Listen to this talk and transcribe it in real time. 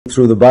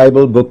through the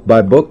Bible book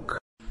by book.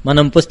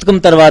 మనం పుస్తకం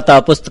తర్వాత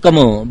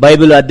పుస్తకము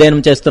బైబిల్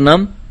అధ్యయనం చేస్తున్నాం.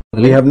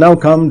 We have now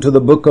come to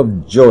the book of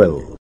Joel.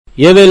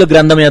 యోవేలు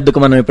గ్రంథం యొద్దకు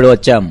మనం ఇప్పుడు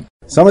వచ్చాం.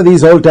 Some of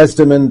these Old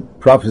Testament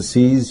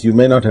prophecies you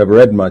may not have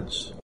read much.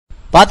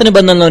 పాత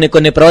నిబంధనలోని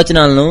కొన్ని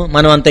ప్రవచనాలను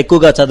మనం అంత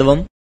ఎక్కువగా చదవం.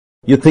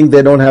 You think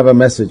they don't have a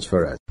message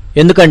for us.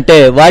 ఎందుకంటే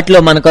వాటిలో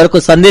మన కొరకు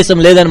సందేశం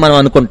లేదని మనం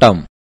అనుకుంటాం.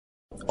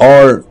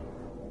 Or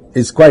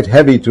it's quite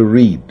heavy to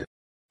read.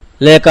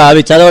 లేక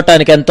అవి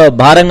చదవటానికి ఎంతో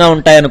భారంగా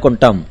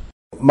ఉంటాయనుకుంటాం.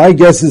 My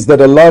guess is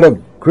that a lot of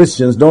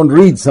Christians don't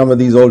read some of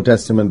these Old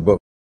Testament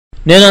books.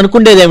 నేను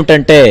అనుకునేది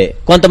ఏమిటంటే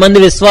కొంతమంది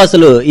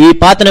విశ్వాసులు ఈ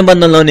పాత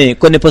నిబంధనలోని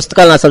కొన్ని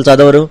పుస్తకాలను అసలు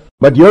చదవరు.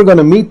 But you're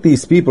going to meet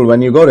these people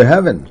when you go to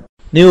heaven.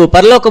 నీవు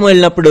పరలోకం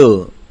వెళ్ళినప్పుడు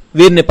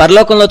వీరిని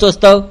పరలోకంలో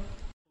చూస్తావు.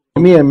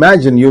 Let me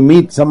imagine you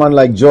meet someone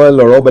like Joel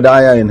or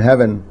Obadiah in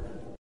heaven.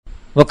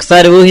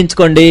 ఒకసారి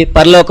ఊహించుకోండి,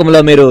 పరలోకంలో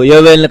మీరు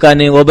యోవేలును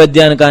కానీ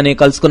ఓబద్యాను కానీ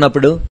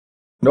కలుసుకున్నప్పుడు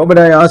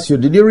Obadiah asks you,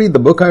 did you read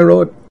the book I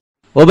wrote?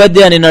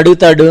 ఓబద్యా నిన్ను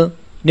అడుగుతాడు,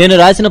 నేను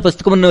రాసిన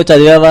పుస్తకం నువ్వు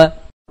చదివావా?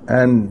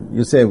 And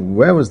you say,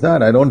 where was that?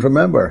 I don't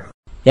remember.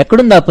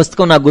 ఎక్కడుంది ఆ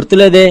పుస్తకం, నాకు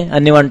గుర్తులేదే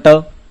అని నీవు అంటావు.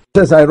 He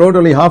says, I wrote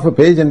only half a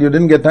page and you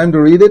didn't get time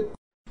to read it?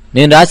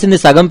 నేను రాసింది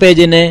సగం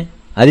పేజీనే,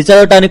 అది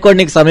చదవటానికి కూడా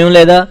నీకు సమయం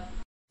లేదా?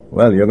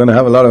 Well, you're going to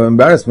have a lot of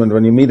embarrassment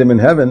when you meet him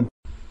in heaven.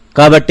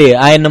 కాబట్టి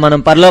ఆయన్ను మనం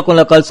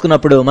పరలోకంలో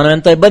కలుసుకున్నప్పుడు మనం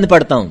ఎంతో ఇబ్బంది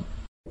పడతాం.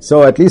 So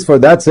at least for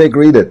that sake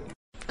read it.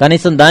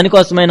 కనీసం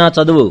దానికోసమైనా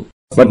చదువు.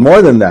 But more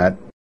than that,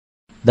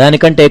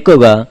 దానికంటే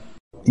ఎక్కువగా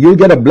you'll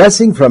get a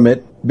blessing from it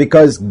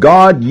because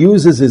God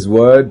uses his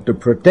word to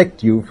protect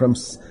you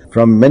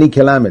from many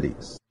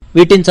calamities.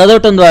 వీటిని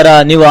చదవటం ద్వారా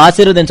నీవు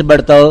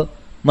ఆశీర్వదించబడతావు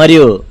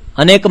మరియు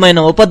అనేకమైన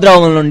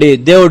ఉపద్రవముల నుండి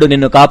దేవుడు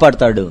నిన్ను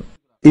కాపాడతాడు.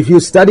 If you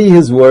study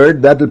his word,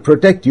 that will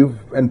protect you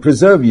and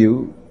preserve you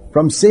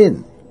from sin.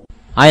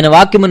 ఆయన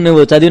వాక్యమును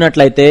నువ్వు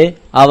చదివినట్లయితే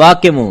ఆ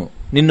వాక్యము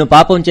నిన్ను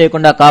పాపం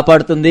చేయకుండా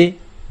కాపాడుతుంది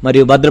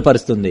మరియు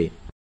భద్రపరుస్తుంది.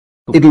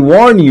 It will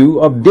warn you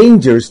of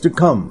dangers to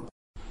come.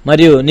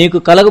 మరియు నీకు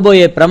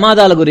కలగబోయే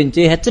ప్రమాదాల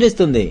గురించి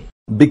హెచ్చరిస్తుంది.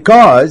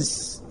 Because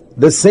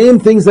the same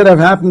things that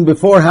have happened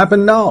before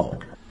happen now.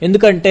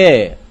 ఎందుకంటే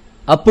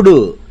అప్పుడు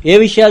ఏ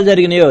విషయాలు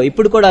జరిగినాయో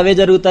ఇప్పుడు కూడా అవే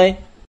జరుగుతాయి.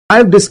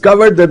 I've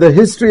discovered that the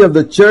history of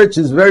the church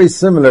is very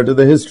similar to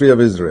the history of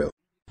Israel.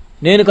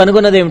 నేను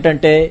కనుగొన్నది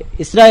ఏమిటంటే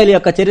ఇశ్రాయేల్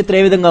యొక్క చరిత్ర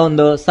ఏ విధంగా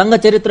ఉందో సంఘ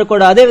చరిత్ర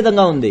కూడా అదే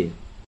విధంగా ఉంది.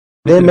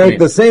 They make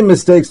the same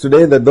mistakes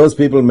today that those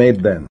people made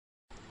then.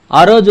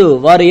 ఆ రోజు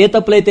వారు ఏ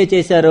తప్పులైతే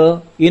చేశారో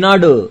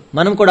ఈనాడు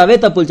మనం కూడా అవే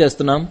తప్పులు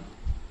చేస్తున్నాం.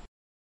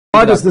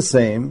 God is the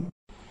same.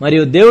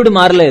 మరియు దేవుడు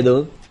మారలేదు.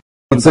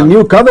 It's a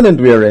new covenant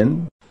we are in.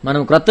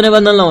 మనం క్రొత్త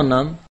నిబంధనలో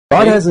ఉన్నాం.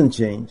 God hasn't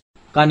changed.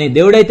 కానీ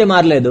దేవుడైతే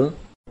మారలేదు.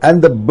 And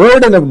the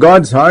burden of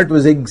God's heart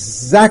was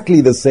exactly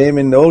the same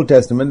in the Old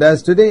Testament as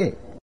today.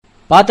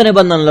 పాత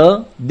నిబంధనలో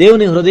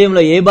దేవుని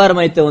హృదయంలో ఏ భారం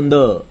అయితే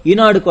ఉందో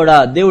ఈనాడు కూడా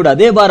దేవుడు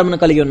అదే భారమును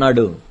కలిగి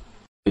ఉన్నాడు.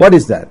 What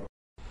is that?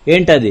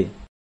 ఏంటది?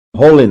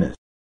 Holiness.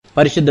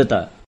 పరిశుద్ధత.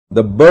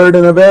 The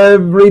burden of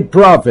every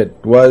prophet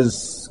was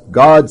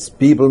God's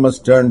people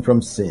must turn from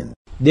sin.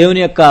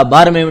 దేవుని యొక్క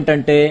భారం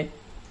ఏమిటంటే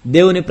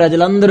దేవుని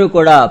ప్రజలందరూ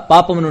కూడా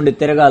పాపము నుండి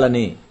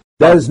తిరగాలని.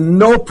 There is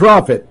no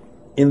prophet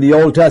in the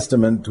Old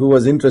Testament who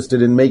was interested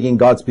in making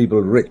God's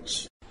people rich.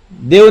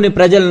 దేవుని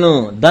ప్రజలను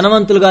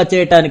ధనవంతులుగా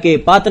చేయటానికి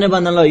పాత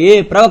నిబంధనలో ఏ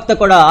ప్రవక్త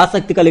కూడా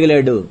ఆసక్తి కలిగి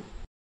లేడు.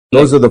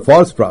 Those are the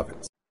false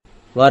prophets.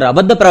 వారు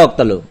అబద్ధ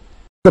ప్రవక్తలు.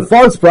 The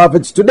false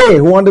prophets today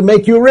who want to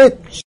make you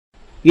rich.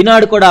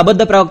 ఈనాడు కూడా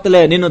అబద్ధ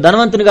ప్రవక్తలే నిన్ను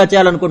ధనవంతునిగా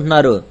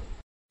చేయాలనుకుంటున్నారు.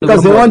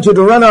 Because they want you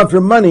to run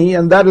after money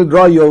and that will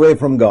draw you away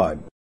from God.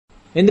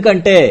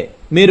 ఎందుకంటే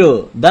మీరు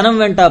ధనం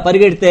వెంట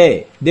పరిగెడితే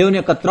దేవుని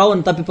యొక్క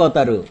త్రోవను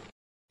తప్పిపోతారు.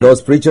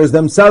 Those preachers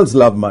themselves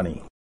love money.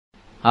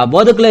 ఆ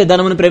బోధకులే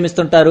ధనమును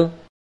ప్రేమిస్తుంటారు.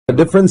 The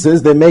difference is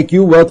they make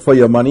you work for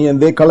your money and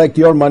they collect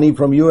your money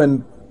from you and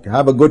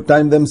have a good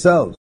time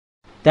themselves.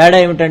 తేడా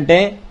ఏమిటంటే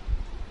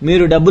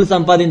మీరు డబ్బులు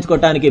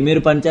సంపాదించుకోవటానికి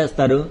మీరు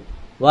పనిచేస్తారు,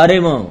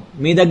 వారేమో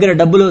మీ దగ్గర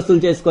డబ్బులు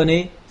వసూలు చేసుకుని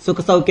సుఖ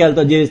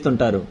సౌఖ్యాలతో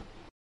జీవిస్తుంటారు.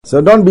 So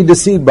don't be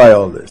deceived by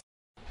all this.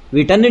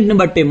 వీటన్నిటిని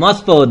బట్టి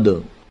మోసపోవద్దు.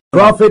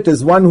 Prophet is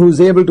one who is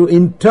able to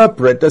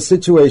interpret a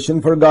situation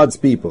for God's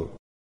people.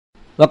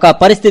 ఒక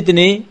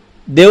పరిస్థితిని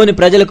దేవుని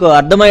ప్రజలకు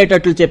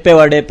అర్థమయ్యేటట్లు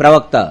చెప్పేవాడే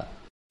ప్రవక్త.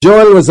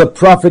 Joel was a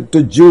prophet to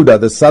Judah,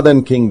 the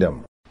southern kingdom.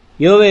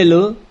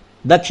 యోవేలు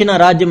దక్షిణ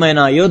రాజ్యమైన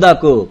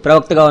యోదాకు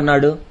ప్రవక్తగా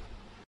ఉన్నాడు.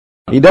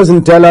 He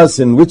doesn't tell us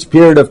in which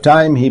period of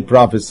time he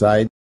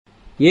prophesied.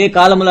 ఏ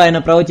కాలంలో ఆయన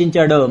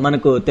ప్రవచించాడో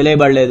మనకు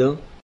తెలియబడలేదు.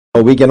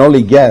 We can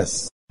only guess.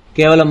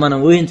 కేవలం మనం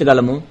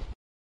ఊహించగలము.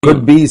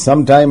 Could be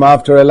sometime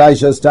after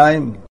Elisha's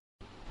time.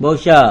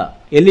 బహుశా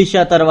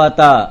ఎలీషా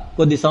తర్వాత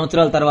కొద్ది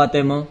సంవత్సరాల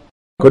తర్వాతేమో.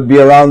 Could be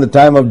around the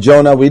time of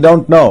Jonah, we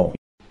don't know.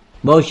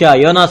 బహుశా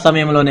యోనా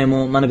సమయంలోనేమో,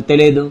 మనకు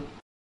తెలియదు.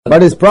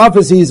 But his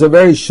prophecy is a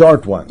very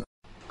short one.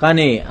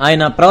 కానీ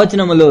ఆయన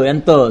ప్రవచనములు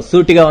ఎంతో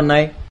సూటిగా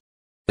ఉన్నాయి.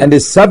 And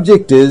his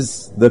subject is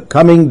the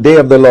coming day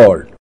of the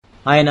Lord.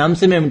 ఆయన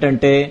అంశం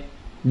ఏమిటంటే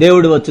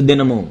దేవుడు వచ్చు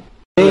దినము.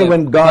 Day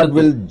when God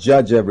will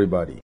judge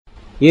everybody.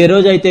 ఏ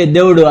రోజైతే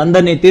దేవుడు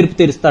అందరినీ తీర్పు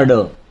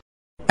తీరుస్తాడో.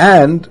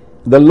 And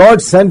the Lord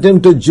sent him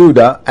to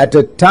Judah at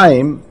a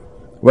time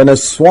when a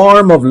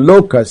swarm of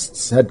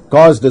locusts had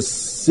caused a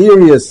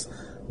serious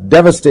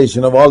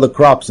devastation of all the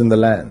crops in the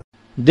land.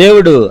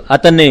 దేవుడు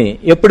అతన్ని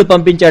ఎప్పుడు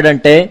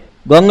పంపించాడంటే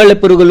గొంగళి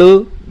పురుగులు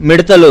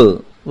మిడతలు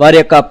వారి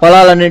యొక్క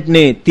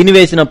పొలాలన్నింటినీ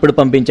తినివేసినప్పుడు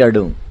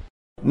పంపించాడు.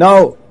 Now,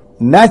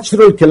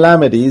 natural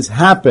calamities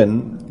happen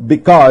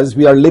because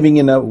we are living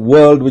in a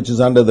world which is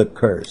under the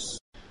curse.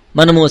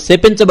 మనము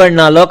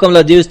శపించబడిన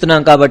లోకంలో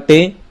జీవిస్తున్నాం కాబట్టి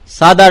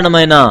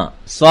సాధారణమైన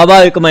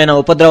స్వాభావికమైన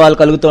ఉపద్రవాలు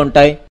కలుగుతూ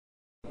ఉంటాయి.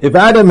 If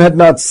Adam had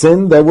not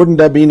sinned, there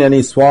wouldn't have been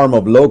any swarm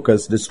of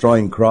locusts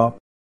destroying crop.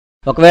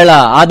 ఒకవేళ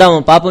ఆదాము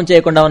పాపం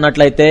చేయకుండా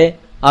ఉన్నట్లయితే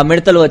ఆ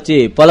మిడతలు వచ్చి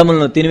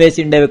పొలములను తినివేసి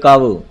ఉండేవి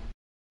కావు.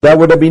 There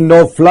would have been no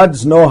floods,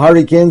 no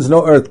hurricanes, no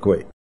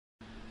earthquake.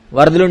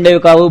 వరదలుండేవి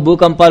కావు,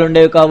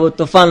 భూకంపాలుండేవి కావు,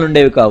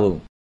 తుఫాన్లుండేవి కావు.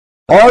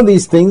 All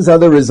these things are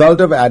the result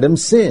of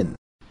Adam's sin.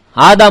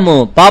 ఆదాము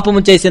పాపము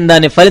చేసిన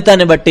దాని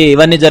ఫలితాన్ని బట్టి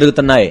ఇవన్నీ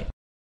జరుగుతున్నాయి.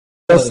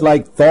 Just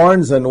like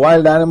thorns and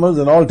wild animals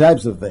and all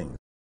types of things.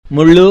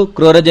 ముళ్ళు,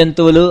 క్రూర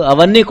జంతువులు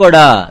అవన్నీ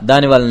కూడా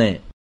దాని వల్లనే.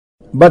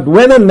 But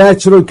when a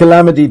natural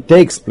calamity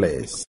takes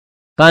place,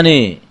 కానీ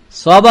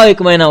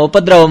స్వాభావికమైన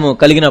ఉపద్రవము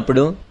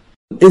కలిగినప్పుడు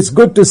it's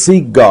good to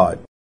seek God.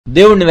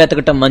 దేవుణ్ణి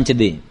వెతకటం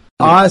మంచిది.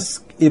 Ask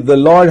if the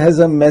Lord has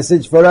a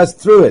message for us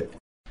through it.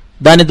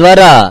 దాని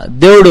ద్వారా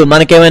దేవుడు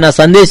మనకేమైనా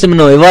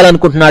సందేశమును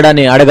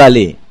ఇవ్వాలనుకుంటున్నాడని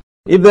అడగాలి.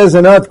 If there's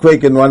an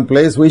earthquake in one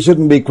place, we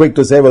shouldn't be quick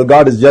to say, well,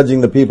 God is judging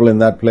the people in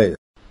that place.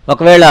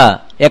 ఒకవేళ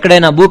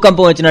ఎక్కడైనా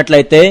భూకంపం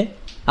వచ్చినట్లయితే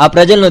ఆ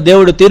ప్రజలను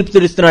దేవుడు తీర్పు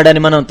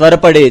తీరుస్తున్నాడని మనం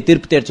త్వరపడి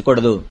తీర్పు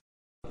తీర్చకూడదు.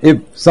 If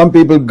some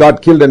people got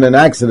killed in an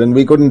accident,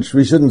 we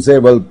shouldn't say,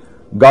 well,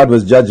 God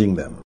was judging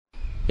them.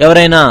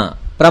 ఎవరైనా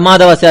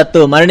ప్రమాదవశాత్తు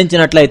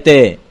మరణించినట్లయితే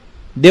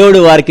దేవుడు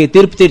వారికి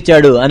తీర్పు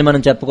తీర్చాడు అని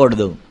మనం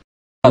చెప్పకూడదు.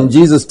 In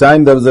Jesus'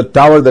 time, there was a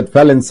tower that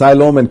fell in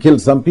Siloam and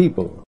killed some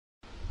people.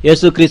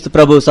 యేసుక్రీస్తు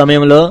ప్రభు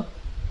సమయంలో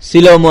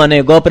సిలోము అనే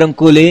గోపురం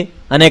కూలి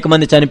అనేక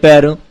మంది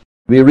చనిపోయారు.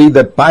 We read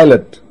that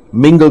Pilate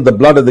mingled the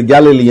blood of the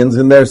Galileans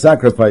in their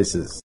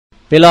sacrifices.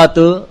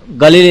 పిలాతు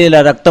గలిలీల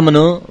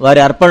రక్తమును వారి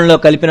అర్పణలో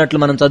కలిపినట్లు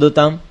మనం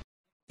చదువుతాం.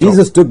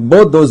 Jesus took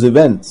both those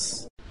events.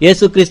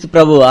 యేసుక్రీస్తు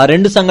ప్రభు ఆ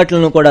రెండు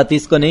సంఘటనలను కూడా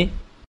తీసుకొని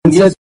He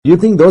says, you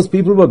think those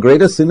people were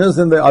greater sinners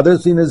than the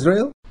others in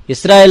Israel?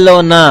 ఇశ్రాయేల్లో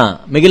ఉన్న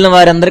మిగిలిన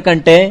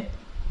వారందరికంటే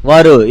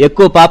వారు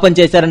ఎక్కువ పాపం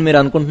చేశారని మీరు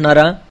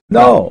అనుకుంటున్నారా?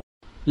 No.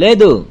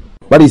 లేదు.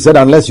 But he said,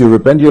 unless you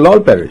repent, you'll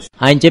all perish.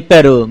 ఆయన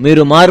చెప్పారు,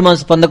 మీరు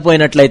మారుమనసు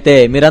పొందకపోయినట్లయితే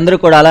మీరందరూ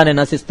కూడా అలానే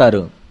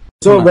నశిస్తారు.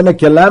 So when a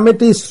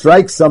calamity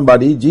strikes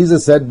somebody,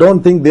 Jesus said,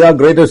 don't think they are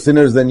greater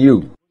sinners than you.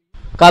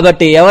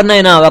 కాబట్టి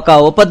ఎవరినైనా ఒక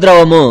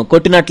ఉపద్రవము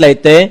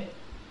కొట్టినట్లయితే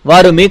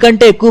వారు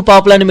మీకంటే ఎక్కువ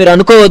పాపులని మీరు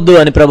అనుకోవద్దు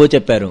అని ప్రభు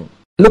చెప్పారు.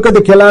 Look at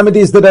the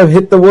calamities that have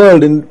hit the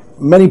world in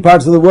many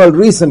parts of the world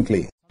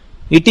recently.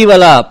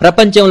 ఇటీవల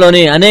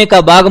ప్రపంచంలోని అనేక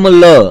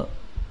భాగముల్లో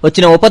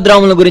వచ్చిన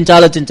ఉపద్రవముల గురించి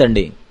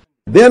ఆలోచించండి.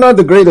 They are not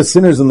the greatest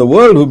sinners in the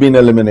world who've been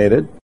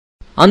eliminated.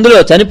 అందులో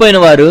చనిపోయిన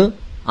వారు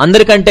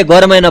అందరికంటే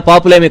ఘోరమైన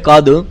పాపులేమి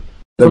కాదు.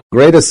 The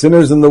greatest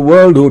sinners in the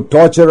world who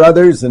torture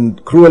others and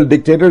cruel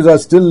dictators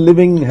are still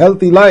living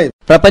healthy lives.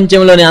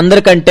 ప్రపంచంలోని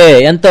అందరికంటే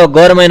ఎంతో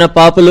ఘోరమైన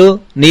పాపులు,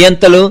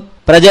 నియంతలు,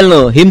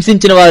 ప్రజలను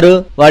హింసించిన వారు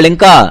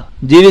వాళ్ళింకా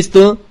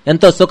జీవిస్తూ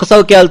ఎంతో సుఖ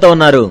సౌఖ్యాలతో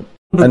ఉన్నారు.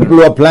 And people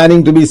who are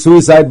planning to be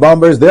suicide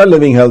bombers, they are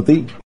living healthy.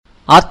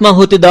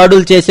 ఆత్మాహుతి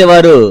దాడులు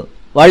చేసేవారు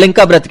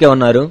వాళ్ళింకా బ్రతికే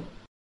ఉన్నారు.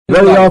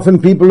 Very often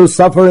people who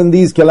suffer in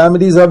these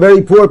calamities are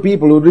very poor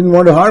people who didn't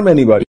want to harm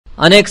anybody.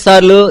 అనేక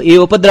సార్లు ఈ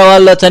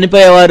ఉపద్రవాల్లో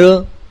చనిపోయేవారు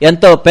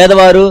ఎంతో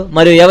పేదవారు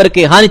మరియు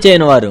ఎవరికి హాని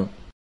చేయనివారు.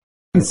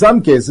 In some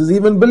cases,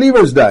 even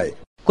believers die.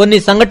 కొన్ని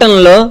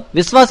సంఘటనల్లో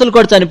విశ్వాసులు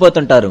కూడా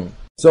చనిపోతుంటారు.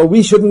 So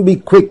we shouldn't be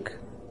quick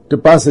to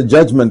pass a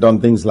judgment on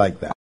things like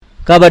that.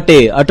 కాబట్టి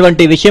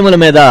అటువంటి విషయముల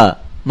మీద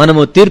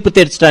మనము తీర్పు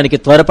తీర్చడానికి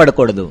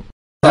త్వరపడకూడదు.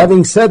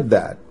 Having said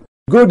that,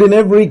 good in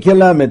every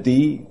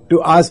calamity to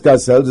ask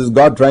ourselves, is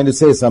God trying to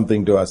say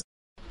something to us?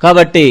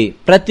 కాబట్టి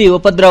ప్రతి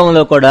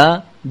ఉపద్రవంలో కూడా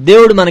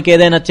దేవుడు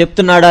మనకేదైనా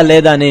చెప్తున్నాడా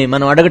లేదా అని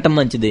మనం అడగటం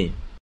మంచిది.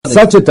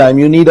 Such a time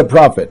you need a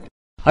prophet.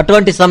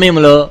 అటువంటి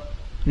సమయంలో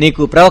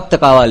నీకు ప్రవక్త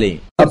కావాలి.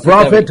 A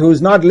prophet who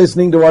is not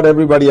listening to what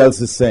everybody else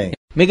is saying.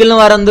 మిగిలిన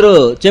వారందరూ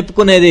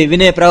చెప్పుకునేది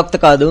వినే ప్రవక్త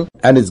కాదు.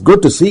 And it's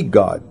good to seek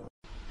God.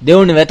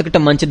 దేవుణ్ణి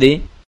వెతకటం మంచిది.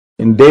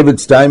 In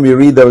David's time, we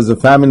read there was a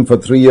famine for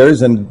 3 years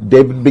and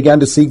David began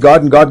to seek God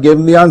and God gave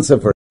him the answer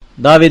for it.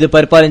 దావీదు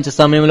పరిపాలించే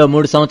సమయంలో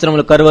 3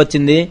 సంవత్సరములు కరువు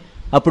వచ్చింది.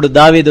 అప్పుడు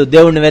దావీదు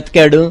దేవుణ్ణి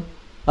వెతికాడు.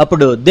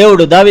 అప్పుడు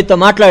దేవుడు దావీదుతో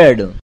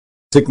మాట్లాడాడు.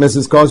 Sickness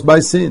is caused by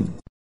sin.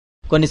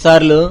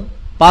 కొన్నిసార్లు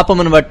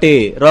పాపమును బట్టి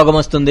రోగం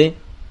వస్తుంది.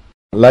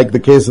 Like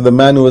the case of the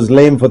man who was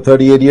lame for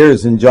 38 years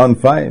in John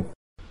 5.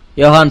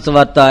 యోహాను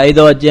సువార్త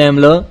 5వ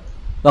అధ్యాయంలో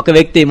ఒక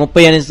వ్యక్తి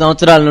 38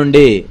 సంవత్సరాల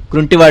నుండి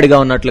కృంటివాడిగా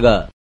ఉన్నట్లుగా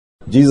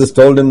Jesus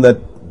told him that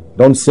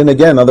don't sin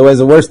again, otherwise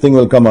the worst thing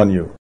will come on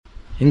you.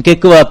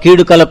 ఇంకెక్కువ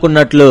కీడు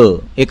కలక్కున్నట్లు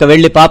ఇక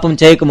వెళ్లి పాపం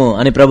చేయకము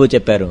అని ప్రభు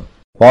చెప్పారు.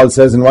 Paul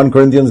says in 1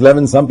 Corinthians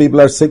 11, some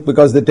people are sick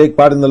because they take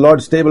part in the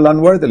Lord's table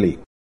unworthily.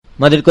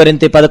 మొదటి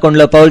కొరింథీ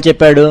 11లో పౌలు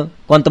చెప్పాడు,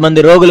 కొంతమంది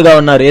రోగులుగా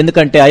ఉన్నారు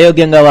ఎందుకంటే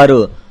అయోగ్యంగా వారు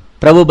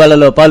ప్రభు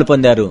బలలో పాలు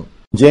పొందారు.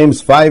 James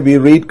 5 we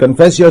read,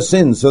 confess your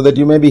sins so that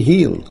you may be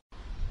healed.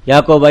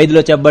 యాకోబు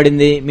 5లో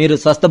చెప్పబడింది, మీరు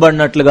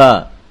స్వస్థపడినట్లుగా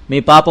మీ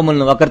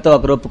పాపములను ఒకరితో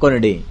ఒకరు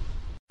ఒప్పుకొనుడి.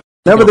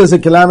 Whenever there's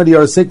a calamity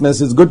or a sickness,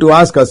 it's good to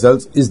ask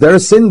ourselves, is there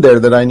a sin there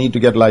that I need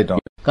to get light on?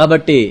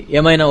 కాబట్టి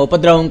ఏమైనా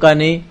ఉపద్రవం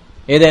కానీ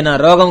ఏదైనా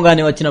రోగం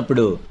గాని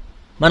వచ్చినప్పుడు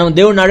మనం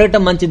దేవుణ్ణి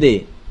అడగటం మంచిది,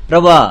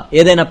 ప్రభువా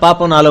ఏదైనా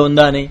పాపం నాలో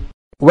ఉందా అని.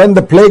 When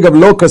the plague of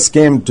locusts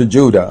came to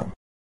Judah,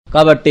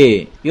 కాబట్టి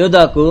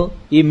యూదాకు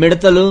ఈ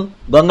మిడతలు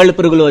గొంగళి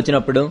పురుగులు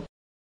వచ్చినప్పుడు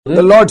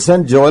the Lord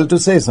sent Joel to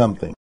say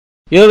something.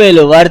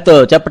 యోవేలు వారితో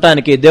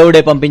చెప్పటానికి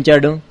దేవుడే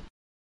పంపించాడు.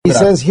 He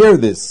says, hear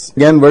this.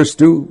 Again, verse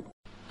 2.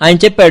 ఆయన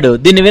చెప్పాడు,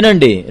 దీన్ని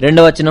వినండి.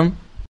 2వ వచనం.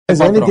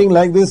 Has anything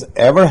like this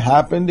ever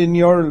happened in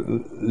your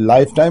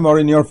lifetime or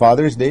in your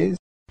father's days?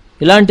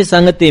 ఇలాంటి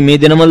సంగతి మీ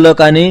దినముల్లో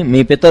కానీ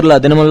మీ పితరుల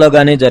దినముల్లో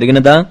కానీ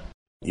జరిగినదా?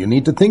 You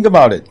need to think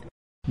about it.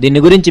 దీని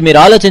గురించి మీరు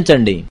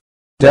ఆలోచించండి.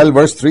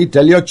 Verse 3,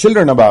 tell your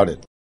children about it.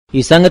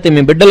 ఈ సంగతి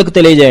మీ బిడ్డలకు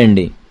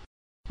తెలియజేయండి.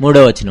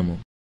 3వ వచనము.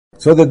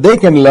 So that they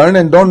can learn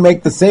and don't make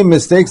the same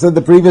mistakes that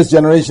the previous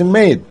generation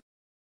made.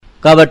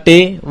 కాబట్టి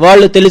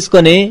వాళ్ళు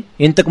తెలుసుకొని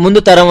ఇంతకు ముందు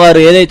తరం వారు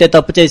ఏదైతే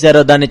తప్పు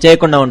చేశారో దాన్ని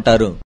చేయకుండా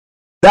ఉంటారు.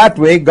 That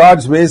way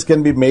God's ways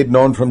can be made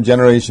known from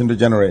generation to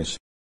generation.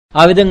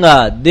 ఆ విధంగా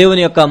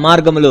దేవుని యొక్క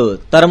మార్గములు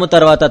తరము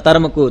తర్వాత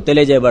తరముకు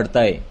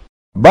తెలియజేయబడతాయి.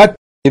 But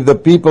if the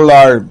people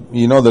are,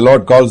 the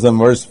Lord calls them,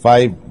 verse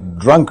 5,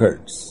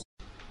 drunkards.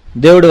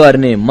 దేవుడు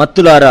వారిని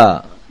మత్తులారా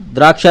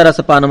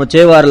ద్రాక్షారసపానము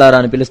చేవారులారా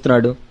అని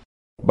పిలుస్తున్నాడు.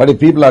 But if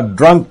people are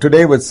drunk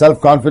today with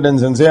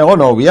self-confidence and say, oh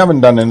no, we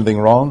haven't done anything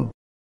wrong.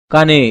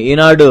 కానీ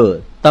ఈనాడు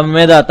తమ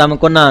మీద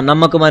తమకున్న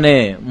నమ్మకం అనే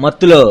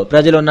మత్తులో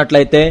ప్రజలు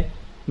ఉన్నట్లయితే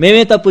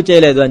మేమే తప్పు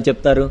చేయలేదు అని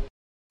చెప్తారు.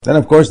 Then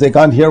of course they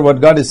can't hear what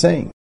God is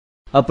saying.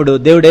 అప్పుడు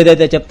దేవుడు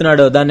ఏదైతే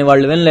చెప్తున్నాడో దాన్ని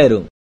వాళ్ళు వినలేరు.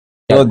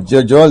 So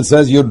Joel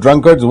says, you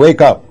drunkards,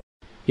 wake up.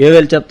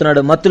 యోవేలు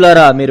చెప్తున్నాడు,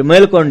 మత్తులారా మీరు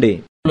మేలుకోండి.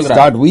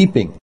 Start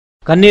weeping.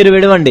 కన్నీరు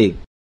విడవండి.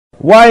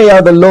 Why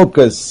are the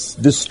locusts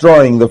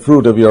destroying the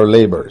fruit of your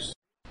labors?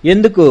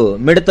 ఎందుకు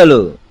మిడతలు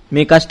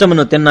మీ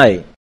కష్టమును తిన్నాయి?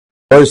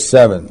 Verse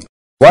 7.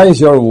 Why is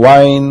your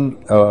wine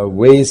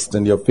waste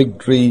and your fig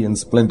tree in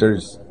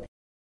splinters?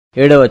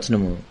 7వ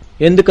వచనము.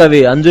 ఎందుకు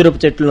అవి అంజూరపు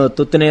చెట్లను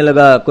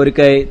తుత్తునేలుగా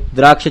కొరికాయి,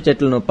 ద్రాక్ష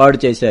చెట్లను పాడు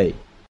చేశాయి?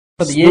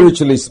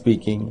 Spiritually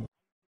speaking,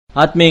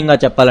 ఆత్మీయంగా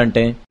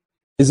చెప్పాలంటే,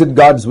 is it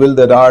God's will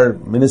that our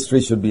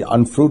ministry should be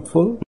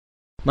unfruitful?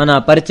 మన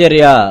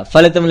పరిచర్య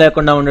ఫలితం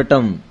లేకుండా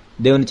ఉండటం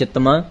దేవుని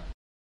చిత్తమా?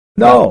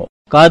 No.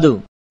 కాదు.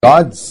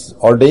 God's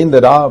ordained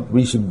that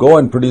we should go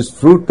and produce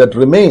fruit that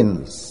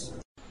remains.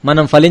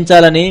 మనం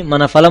ఫలించాలని,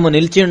 మన ఫలము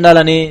నిలిచి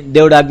ఉండాలని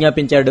దేవుడు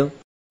ఆజ్ఞాపించాడు.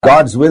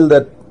 God's will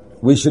that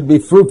we should be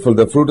fruitful,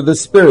 the fruit of the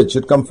Spirit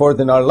should come forth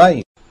in our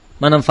life.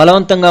 మనం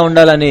ఫలవంతంగా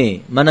ఉండాలని,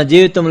 మన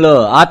జీవితంలో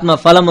ఆత్మ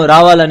ఫలము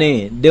రావాలని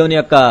దేవుని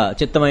యొక్క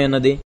చిత్తమై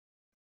ఉన్నది.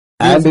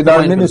 And in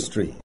our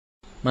ministry.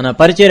 మన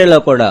పరిచర్యలో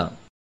కూడా.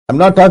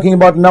 I'm not talking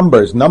about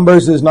numbers.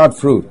 Numbers is not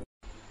fruit.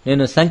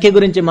 నేను సంఖ్య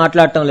గురించి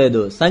మాట్లాడటం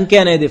లేదు.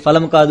 సంఖ్య అనేది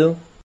ఫలం కాదు.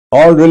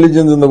 All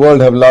religions in the world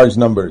have large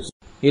numbers.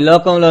 ఈ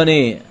లోకంలోని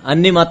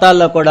అన్ని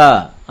మతాల్లో కూడా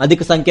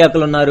అధిక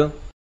సంఖ్యాకులు ఉన్నారు.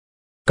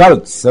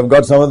 Cults have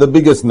got some of the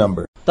biggest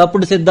numbers.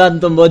 తప్పుడు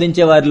సిద్ధాంతం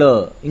బోధించే వారిలో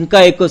ఇంకా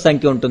ఎక్కువ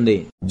సంఖ్య ఉంటుంది.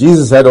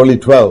 Jesus had only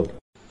 12.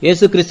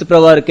 యేసుక్రీస్తు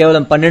ప్రభువారు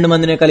కేవలం 12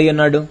 మందినే కలిగి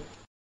ఉన్నాడు.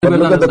 But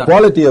look at the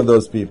quality of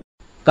those people.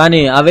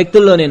 కానీ ఆ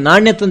వ్యక్తుల్లోని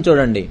నాణ్యతను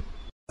చూడండి.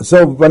 So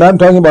when I'm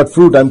talking about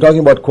fruit, I'm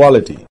talking about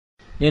quality.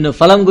 నేను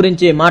ఫలం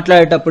గురించి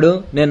మాట్లాడేటప్పుడు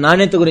నేను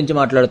నాణ్యత గురించి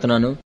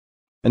మాట్లాడుతున్నాను.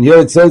 And here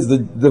it says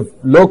the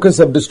locusts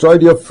have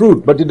destroyed your fruit,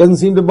 but it doesn't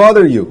seem to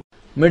bother you.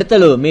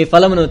 మిడతలు మీ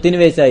ఫలమును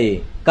తినివేశాయి,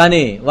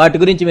 కానీ వాటి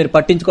గురించి మీరు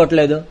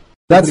పట్టించుకోవట్లేదు.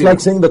 That's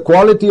like saying the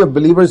quality of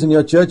believers in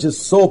your church is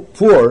so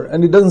poor and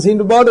it doesn't seem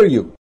to bother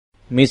you.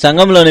 మీ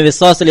సంఘంలోని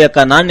విశ్వాసుల యొక్క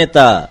నాణ్యత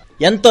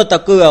ఎంతో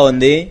తక్కువగా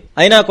ఉంది,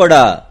 అయినా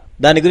కూడా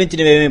దాని గురించి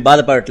నువ్వేమీ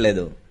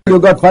బాధపడట్లేదు.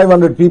 You've got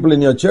 500 people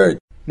in your church.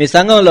 మీ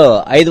సంఘంలో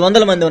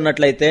 500 మంది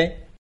ఉన్నట్లయితే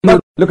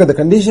look at the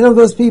condition of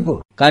those people.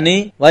 కానీ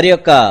వారి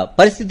యొక్క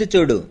పరిస్థితి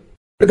చూడు.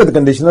 Look at the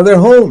condition of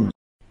their home.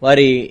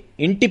 వారి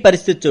ఇంటి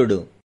పరిస్థితి చూడు.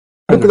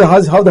 Look at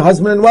how the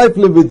husband and wife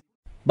live with.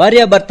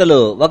 భార్యాభర్తలు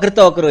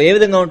ఒకరితో ఒకరు ఏ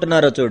విధంగా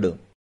ఉంటున్నారో చూడు.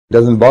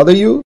 Doesn't bother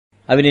you?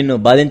 అవి నిన్ను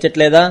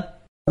బాధించట్లేదా?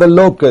 The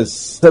locusts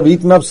have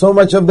eaten up so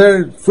much of their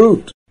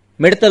fruit.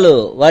 మిడతలు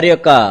వారి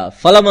యొక్క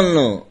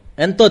ఫలములను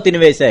ఎంతో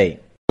తినివేశాయి.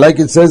 Like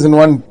it says in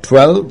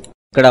 1:12.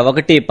 ఇక్కడ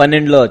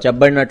 1:12లో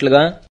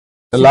చెప్పబడినట్లుగా,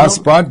 the last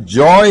part,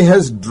 joy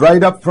has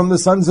dried up from the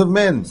sons of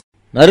men.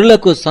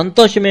 నరులకు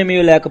సంతోషమేమీ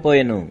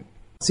లేకపోయెను.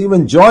 See,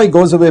 when joy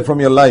goes away from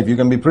your life, you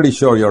can be pretty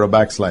sure you're a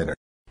backslider.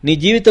 నీ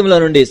జీవితంలో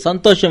నుండి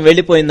సంతోషం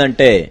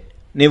వెళ్లిపోయిందంటే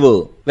నీవు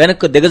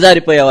వెనక్కు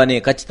దిగజారిపోయావని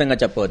ఖచ్చితంగా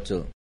చెప్పవచ్చు.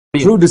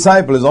 True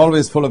disciple is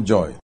always full of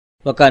joy.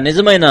 ఒక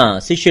నిజమైన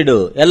శిష్యుడు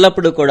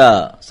ఎల్లప్పుడూ కూడా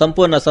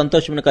సంపూర్ణ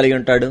సంతోషమును కలిగి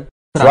ఉంటాడు.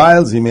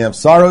 Trials, he may have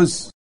sorrows.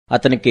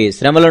 అతనికి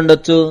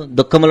శ్రమలుండొచ్చు,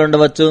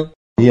 దుఃఖములుండవచ్చు.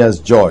 He has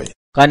joy.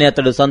 కానీ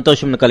అతడు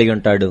సంతోషమును కలిగి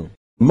ఉంటాడు.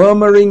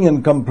 Murmuring and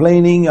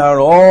complaining are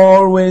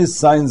always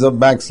signs of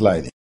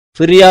backsliding.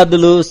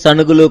 ఫిర్యాదులు,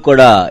 సణుగులు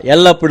కూడా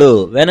ఎల్లప్పుడూ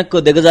వెనక్కు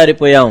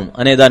దిగజారిపోయాం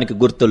అనే దానికి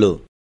గుర్తులు.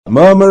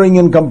 Murmuring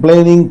and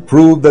complaining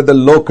prove that the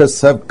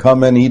locusts have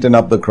come and eaten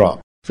up the crop.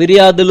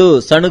 ఫిర్యాదులు,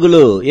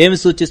 సణుగులు ఏమి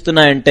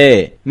సూచిస్తున్నాయంటే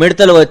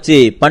మిడతలు వచ్చి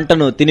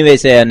పంటను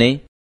తినివేశాయని.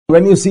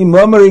 When you see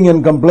murmuring and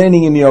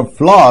complaining in your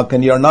flock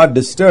and you are not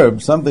disturbed,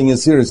 something is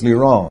seriously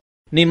wrong.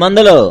 నీ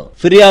మందలో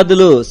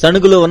ఫిర్యాదులు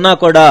సణుగులు ఉన్నా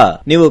కూడా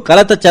నీవు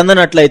కలత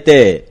చెందనట్లయితే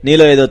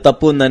నీలో ఏదో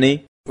తప్పు ఉందని.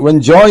 When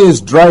joy is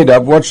dried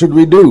up, what should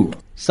we do?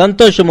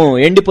 సంతోషము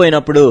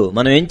ఎండిపోయినప్పుడు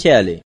మనం ఏం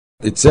చేయాలి?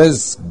 It says,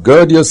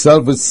 gird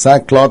yourself with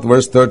sackcloth,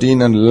 verse 13,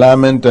 and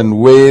lament and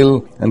wail,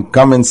 and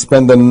come and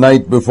spend the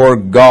night before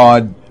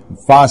God,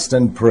 fast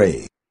and pray.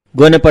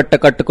 గోనెపట్ట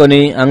కట్టుకొని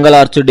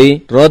అంగలార్చుడి,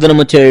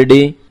 రోదనము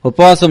చేయుడి,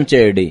 ఉపవాసం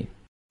చేయుడి.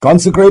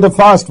 Consecrate a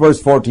fast,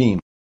 verse 14.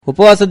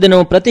 ఉపవాస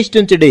దినం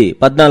ప్రతిష్ఠించుడి,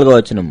 14వ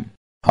వచనం.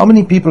 How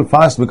many people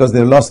fast because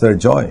they have lost their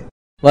joy?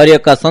 వారి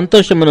యొక్క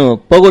సంతోషమును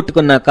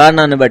పోగొట్టుకున్న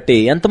కారణాన్ని బట్టి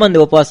ఎంతమంది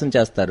ఉపవాసం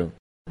చేస్తారు?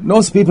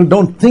 Most people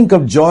don't think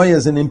of joy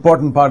as an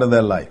important part of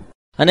their life.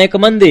 అనేక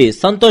మంది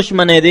సంతోషం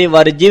అనేది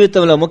వారి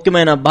జీవితంలో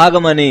ముఖ్యమైన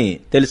భాగమని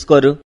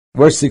తెలుసుకోరు.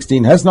 Verse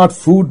 16, has not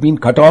food been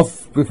cut off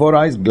before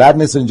eyes?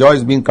 Gladness and joy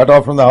has been cut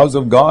off from the house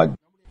of God.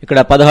 ఇక్కడ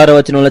 16వ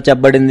వచనంలో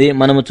చెప్పబడింది,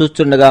 మనము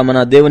చూస్తుండగా మన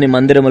దేవుని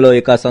మందిరములో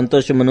ఇక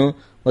సంతోషమును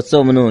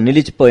ఉత్సవమును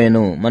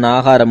నిలిచిపోయెను, మన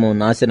ఆహారము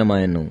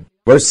నాశనమాయెను.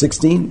 Verse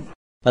 16,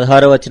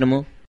 16వ వచనము.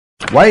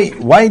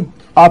 Why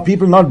are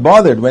people not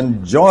bothered when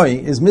joy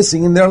is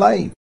missing in their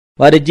life?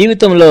 వారి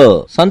జీవితంలో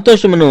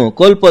సంతోషమును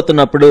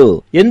కోల్పోతున్నప్పుడు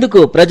ఎందుకు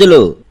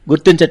ప్రజలు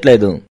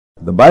గుర్తించట్లేదు?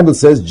 The Bible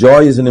says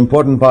joy is an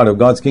important part of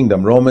God's kingdom.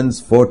 Romans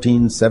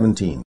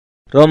 14:17.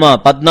 రోమా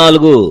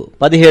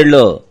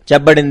 14:17లో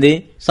చెప్పబడింది,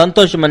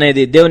 సంతోషం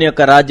అనేది దేవుని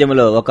యొక్క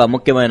రాజ్యములో ఒక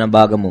ముఖ్యమైన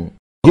భాగము.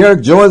 Here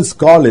Joel's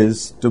call is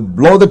to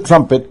blow the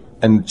trumpet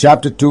in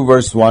chapter 2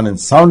 verse 1 and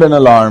sound an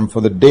alarm,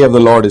 for the day of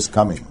the Lord is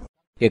coming.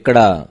 ఇక్కడ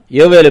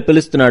యోవేలు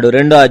పిలుస్తున్నాడు,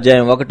 2వ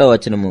అధ్యాయం 1వ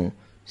వచనము,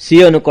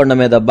 సియోను కొండ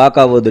మీద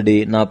బాకా ఊదుడి,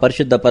 నా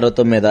పరిశుద్ధ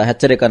పర్వతం మీద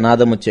హెచ్చరిక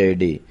నాదము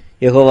చేయుడి,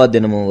 యెహోవా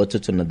దినము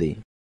వచ్చుచున్నది.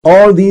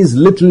 All these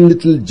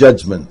little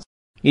judgments,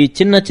 ఈ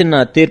చిన్న చిన్న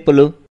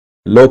తీర్పులు,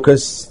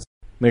 locusts,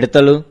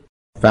 మిడతలు,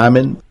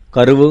 famine,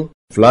 కరువు,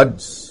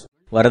 floods,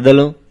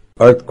 వరదలు,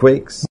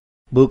 earthquakes,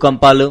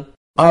 భూకంపాలు,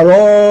 are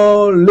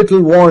all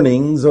little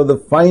warnings of the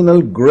final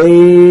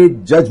great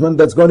judgment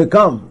that's going to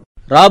come.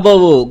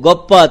 రాబోవు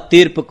గొప్ప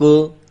తీర్పుకు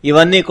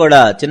ఇవన్నీ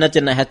కూడా చిన్న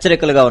చిన్న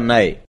హెచ్చరికలుగా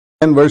ఉన్నాయి.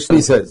 And verse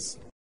 3 says,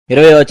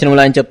 20వ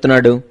వచనంలో ఆయన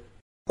చెప్తున్నాడు,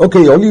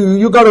 okay,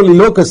 you got only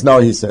locusts now,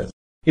 he says.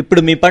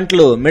 ఇప్పుడు మీ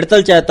పంటలు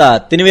మిడతల చేత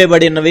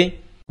తినివేయబడి ఉన్నవి,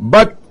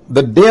 but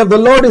the day of the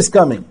Lord is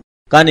coming,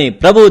 కానీ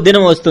ప్రభువు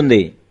దినం వస్తుంది,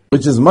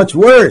 which is much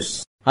worse.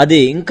 అది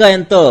ఇంకా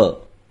ఎంతో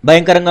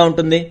భయంకరంగా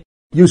ఉంటుంది.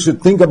 You should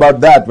think about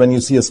that when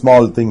you see a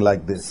small thing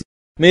like this.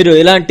 మీరు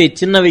ఇలాంటి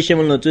చిన్న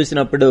విషయములను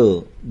చూసినప్పుడు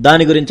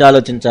దాని గురించి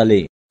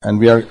ఆలోచించాలి. And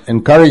we are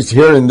encouraged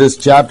here in this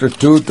chapter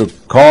 2 to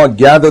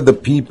gather the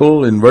people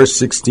in verse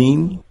 16.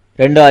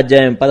 2వ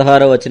అధ్యాయం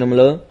 16వ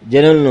వచనంలో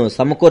జనులను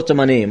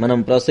సమకూర్చమని మనం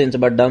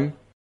ప్రోత్సహించబడ్డాం.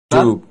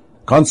 To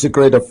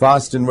consecrate a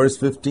fast in verse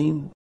 15.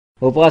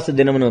 ఉపవాస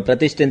దినమును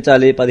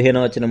ప్రతిష్ఠించాలి,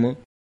 15వ వచనము.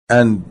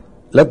 And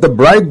let the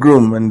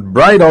bridegroom and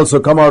bride also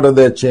come out of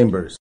their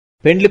chambers.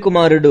 పెండ్లి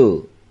కుమారుడు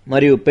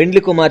మరియు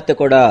పెండ్లి కుమార్తె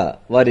కూడా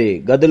వారి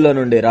గదుల్లో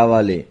నుండి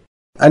రావాలి.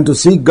 And to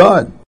seek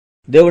God.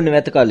 దేవుణ్ణి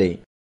వెతకాలి.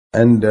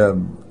 And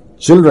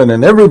children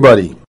and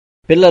everybody.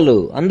 పిల్లలు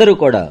అందరూ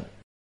కూడా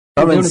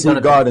come and see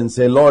God and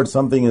say, Lord,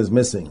 something is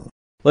missing.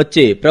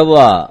 వచ్చి,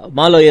 ప్రభువా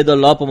మాలో ఏదో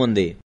లోపం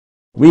ఉంది.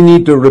 We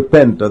need to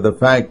repent of the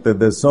fact that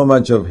there's so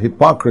much of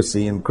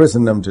hypocrisy in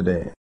Christendom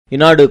today.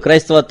 ఈనాడు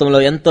క్రైస్తవత్వంలో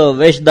ఎంతో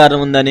వేషధారం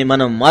ఉందని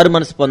మనం మారు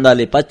మనసు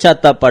పొందాలి,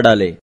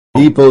 పశ్చాత్తాపడాలి.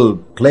 People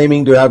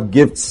claiming to have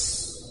gifts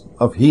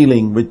of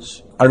healing which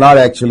are not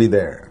actually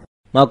there.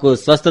 మాకు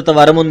స్వస్థత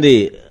వరముంది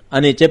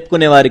అని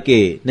చెప్పుకునే వారికి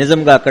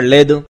నిజంగా అక్కడ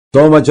లేదు.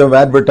 So much of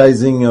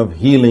advertising of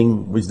healing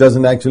which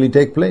doesn't actually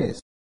take place.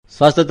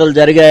 స్వస్థతలు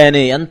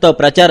జరిగాయని ఎంతో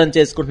ప్రచారం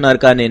చేసుకుంటున్నారు,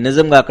 కానీ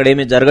నిజంగా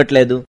అక్కడేమీ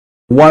జరగట్లేదు.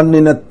 1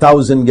 in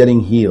 1,000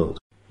 getting healed.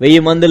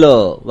 1000 మందిలో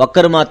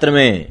ఒక్కరు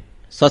మాత్రమే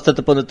స్వస్థత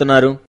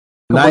పొందుతున్నారు.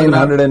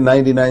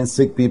 999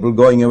 sick people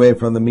going away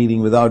from the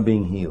meeting without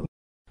being healed.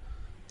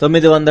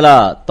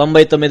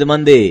 999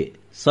 మంది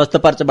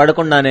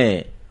స్వస్థపరచబడకుండానే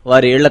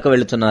వారి ఇళ్లకు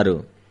వెళ్తున్నారు.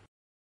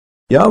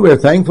 Yeah,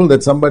 we're thankful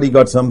that somebody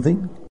got something.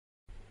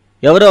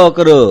 ఎవరో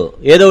ఒకరు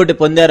ఏదో ఒకటి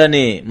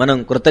పొందారని మనం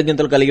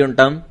కృతజ్ఞతలు కలిగి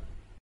ఉంటాం.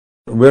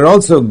 We're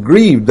also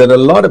grieved that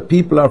a lot of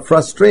people are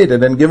frustrated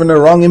and given a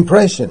wrong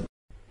impression.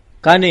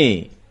 కానీ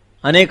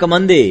అనేక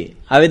మంది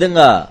ఆ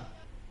విధంగా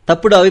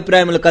తప్పుడు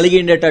అభిప్రాయములు కలిగి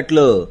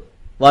ఉండేటట్లు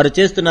వారు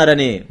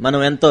చేస్తున్నారని మనం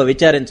ఎంతో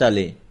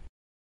విచారించాలి.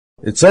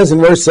 It says in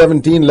verse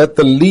 17, let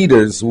the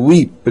leaders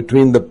weep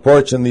between the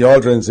porch and the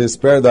altar and say,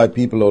 spare thy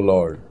people, O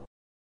Lord.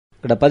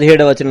 ఇక్కడ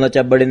 17వ వచనంలో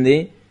చెప్పబడింది,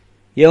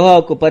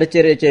 యెహోవాకు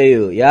పరిచర్య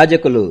చేయు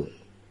యాజకులు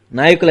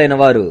నాయకులైన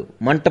వారు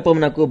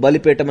మంటపమునకు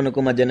బలిపీఠమునకు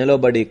మధ్య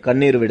నిలబడి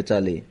కన్నీరు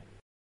విడచాలి.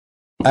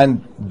 And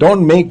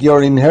don't make your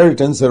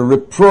inheritance a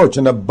reproach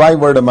and a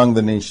byword among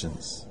the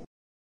nations.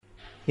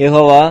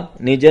 యెహోవా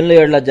నీ జనుల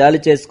యెడల జాలి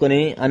చేసుకుని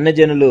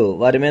అన్యజనులు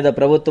వారి మీద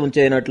ప్రభుత్వం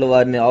చేయనట్లు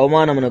వారిని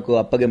అవమానమునకు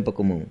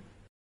అప్పగింపకుము.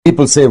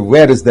 People say,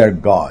 where is their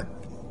God?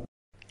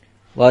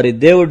 వారి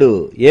దేవుడు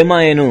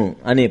ఏమాయెను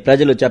అని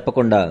ప్రజలు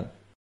చెప్పకుండా.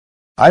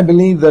 I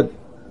believe that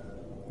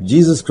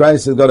Jesus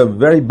Christ has got a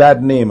very bad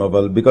name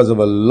because of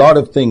a lot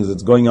of things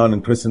that's going on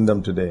in Christendom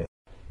today.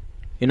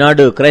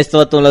 ఈనాడు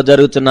క్రైస్తవత్వంలో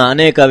జరుగుతున్న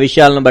అనేక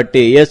విషయాలను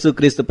బట్టి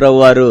యేసుక్రీస్తు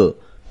ప్రభువారు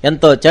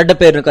ఎంతో చెడ్డ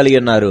పేరును కలిగి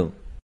ఉన్నారు.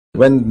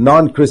 When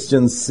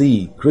non-Christians see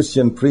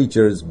Christian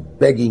preachers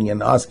begging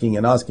and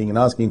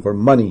asking for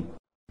money,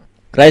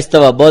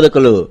 క్రైస్తవ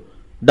బోధకులు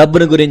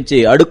డబ్బును గురించి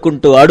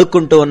అడుక్కుంటూ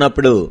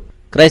ఉన్నప్పుడు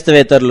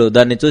క్రైస్తవేతరులు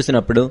దాన్ని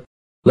చూసినప్పుడు,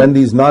 when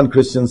these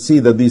non-Christians see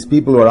that these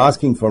people who are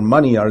asking for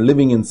money are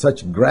living in such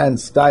grand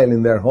style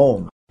in their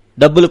home,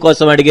 డబ్బుల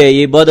కోసం అడిగే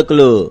ఈ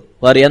బోధకులు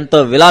వారు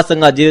ఎంతో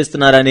విలాసంగా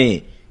జీవిస్తున్నారని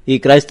ఈ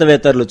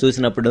క్రైస్తవేతరులు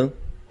చూసినప్పుడు,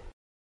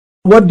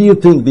 what do you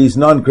think these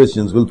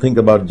non-Christians will think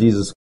about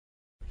Jesus?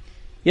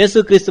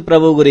 యేసుక్రీస్తు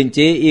ప్రభువు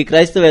గురించి ఈ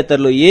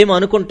క్రైస్తవేతరులు ఏం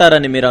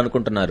అనుకుంటారని మీరు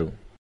అనుకుంటున్నారు?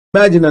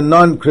 Imagine a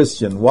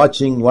non-Christian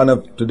watching one of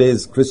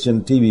today's Christian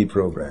TV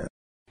programs.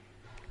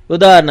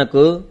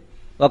 ఉదాహరణకు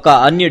ఒక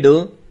అన్యుడు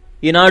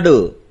ఈనాడు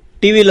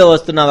టీవీలో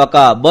వస్తున్న ఒక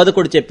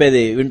బోధకుడు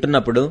చెప్పేది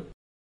వింటున్నప్పుడు,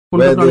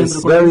 where this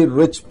very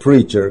rich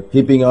preacher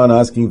keeping on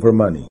asking for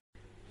money.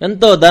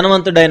 ఎంతో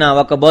ధనవంతుడైన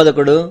ఒక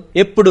బోధకుడు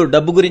ఎప్పుడు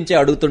డబ్బు గురించి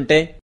అడుగుతుంటే,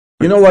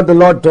 You know what the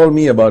Lord told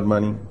me about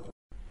money?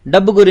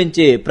 డబ్బు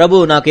గురించి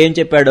ప్రభువు నాకేం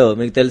చెప్పాడో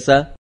మీకు తెలుసా?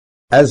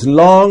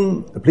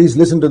 Please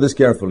listen to this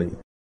carefully.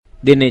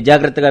 దీన్ని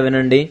జాగ్రత్తగా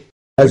వినండి.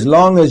 As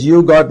long as you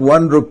got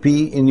 1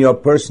 rupee in your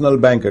personal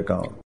bank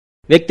account,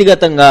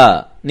 వ్యక్తిగతంగా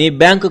నీ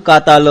బ్యాంకు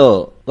ఖాతాలో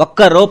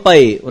 1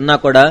 రూపాయి ఉన్నా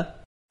కూడా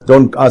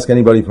don't ask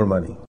anybody for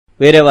money.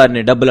 వేరే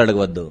వారిని డబ్బులు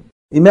అడగవద్దు.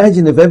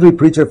 Imagine if every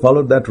preacher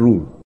followed that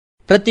rule.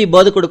 ప్రతి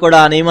బోధకుడు కూడా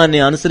ఆ నియమాన్ని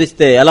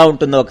అనుసరిస్తే ఎలా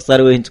ఉంటుందో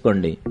ఒకసారి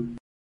ఊహించుకోండి.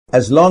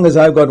 As long as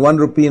I've got 1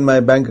 rupee in my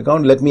bank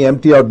account, let me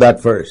empty out that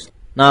first.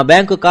 నా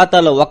బ్యాంకు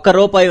ఖాతాలో 1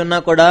 రూపాయి ఉన్నా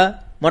కూడా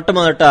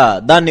మొట్టమొదట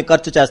దాన్ని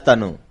ఖర్చు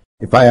చేస్తాను.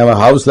 If I have a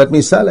house, let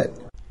me sell it.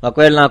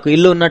 ఒకవేళ నాకు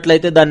ఇల్లు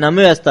ఉన్నట్లయితే దాన్ని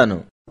అమ్మివేస్తాను.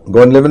 Go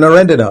and live in a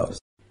rented house.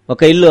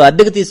 ఒక ఇల్లు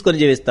అద్దెకు తీసుకొని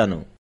జీవిస్తాను.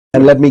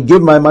 And let me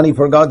give my money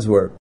for God's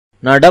work.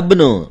 నా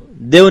డబ్బును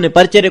దేవుని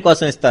పరిచర్య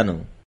కోసం ఇస్తాను.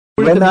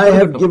 When I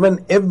have given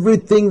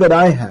everything that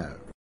I have,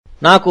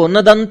 నాకు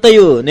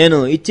ఉన్నదంతయు నేను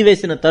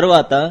ఇచ్చివేసిన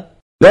తరువాత,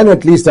 then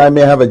at least I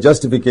may have a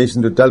justification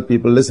to tell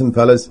people, listen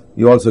fellas,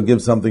 you also give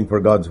something for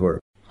God's work.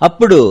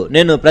 అప్పుడు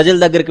నేను ప్రజల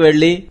దగ్గరికి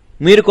వెళ్లి,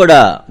 మీరు కూడా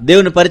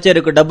దేవుని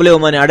పరిచర్యకు డబ్బులు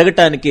ఇవ్వమని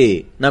అడగటానికి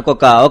నాకు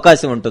ఒక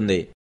అవకాశం ఉంటుంది.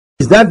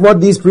 Is that what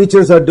these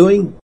preachers are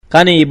doing?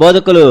 కానీ ఈ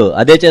బోధకులు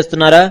అదే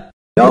చేస్తున్నారా?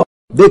 No,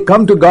 they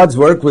come to God's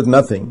work with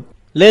nothing.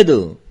 లేదు,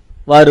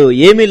 వారు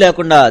ఏమీ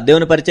లేకుండా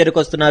దేవుని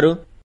పరిచర్యకు వస్తున్నారు.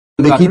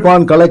 They keep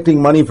on collecting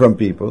money from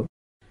people.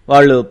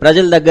 వాళ్ళు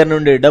ప్రజల దగ్గర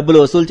నుండి డబ్బులు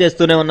వసూలు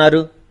చేస్తూనే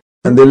ఉన్నారు.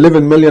 And they live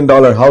in $1 million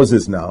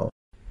houses now.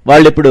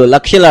 వాళ్ళిప్పుడు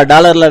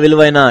 $1,00,000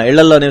 విలువైన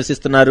ఇళ్లలో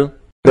నివసిస్తున్నారు.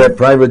 They have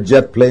private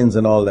jet planes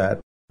and all that.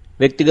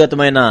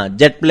 వ్యక్తిగతమైన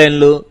జెట్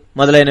ప్లేన్లు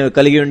మొదలైనవి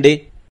కలిగి ఉండి.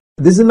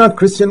 This is not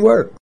Christian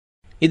work.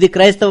 ఇది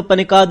క్రైస్తవ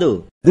పని కాదు.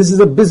 This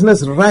is a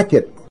business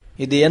racket.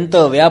 ఇది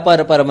ఎంతో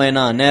వ్యాపారపరమైన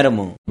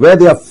నేరము. Where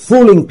they are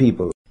fooling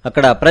people.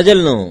 అక్కడ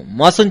ప్రజలను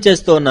మోసం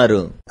చేస్తూ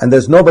ఉన్నారు. And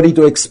there's nobody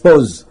to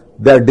expose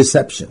their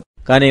deception.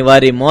 కానీ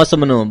వారి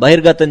మోసమును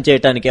బహిర్గతం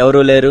చేయటానికి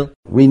ఎవరూ లేరు.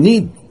 We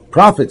need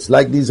prophets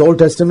like these Old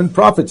Testament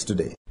prophets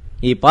today.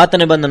 ఈ పాత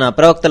నిబంధన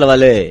ప్రవక్తల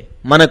వలె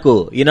మనకు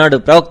ఈనాడు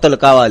ప్రవక్తలు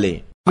కావాలి.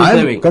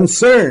 I'm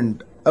concerned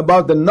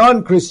about the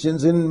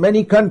non-Christians in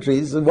many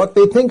countries and what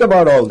they think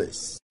about all this.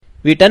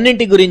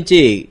 వీటన్నింటి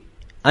గురించి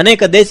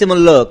అనేక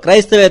దేశముల్లో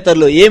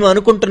క్రైస్తవేతరులు ఏమి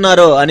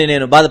అనుకుంటున్నారో అని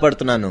నేను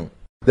బాధపడుతున్నాను.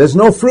 There's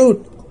no fruit.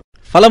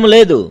 ఫలము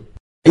లేదు.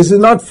 This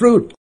is not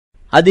fruit.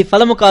 అది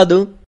ఫలము కాదు.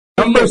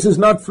 Numbers is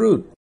not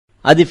fruit.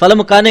 అది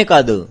ఫలము కానే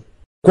కాదు.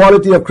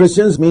 Quality of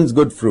Christians means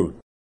good fruit.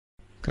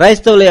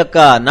 క్రైస్తవుల యొక్క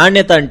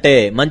నాణ్యత అంటే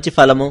మంచి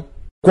ఫలము.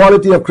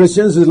 Quality of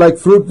Christians is like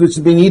fruit which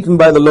is being eaten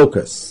by the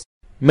locusts.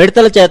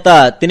 మిడతల చేత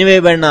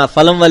తినివేయబడిన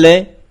ఫలం వలె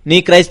నీ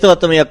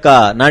క్రైస్తవత్వం యొక్క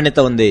నాణ్యత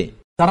ఉంది.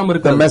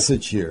 The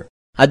message here.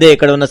 అదే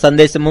ఇక్కడ ఉన్న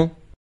సందేశము.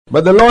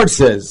 But the Lord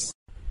says,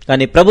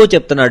 కానీ ప్రభు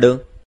చెప్తున్నాడు,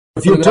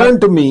 if you turn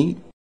to me,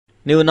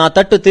 నీవు నా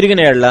తట్టు తిరిగిన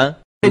యెడల,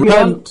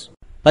 repent,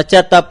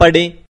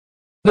 పశ్చాత్తాపడి,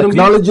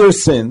 acknowledge your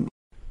sin,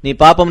 నీ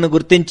పాపమును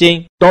గుర్తించి,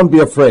 don't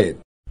be afraid.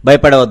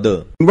 భయపడవద్దు.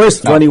 Verse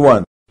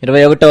 21.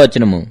 21వ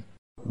వచనము.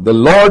 The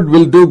Lord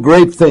will do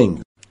great things.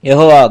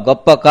 యెహోవా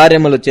గొప్ప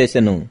కార్యములు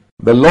చేసెను.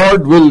 The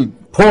Lord will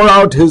pour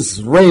out his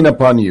rain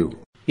upon you.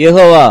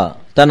 యెహోవా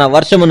తన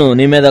వర్షమును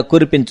నీ మీద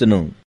కురిపించును.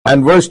 And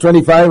verse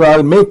 25,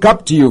 I'll make up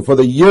to you for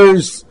the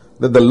years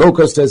that the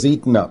locust has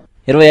eaten up.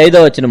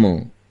 25వ వచనము.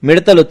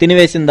 మిడతలు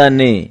తినివేసిన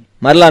దాన్ని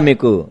మరలా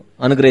మీకు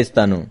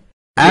అనుగ్రహిస్తాను.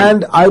 And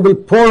I will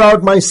pour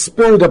out my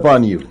spirit upon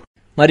you.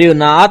 మరియు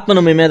నా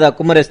ఆత్మను మీ మీద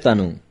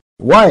కుమ్మరిస్తాను.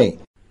 Why?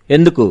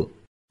 ఎందుకు?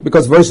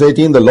 Because verse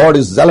 18, the Lord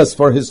is zealous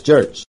for his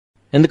church.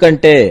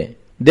 ఎందుకంటే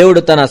దేవుడు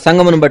తన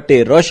సంఘమును బట్టి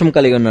రోషం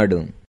కలిగి ఉన్నాడు.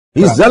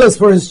 He's zealous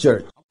for his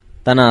church.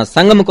 తన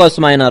సంఘము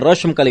కోసం ఆయన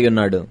రోషం కలిగి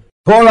ఉన్నాడు.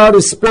 Pour out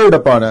his spirit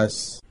upon us.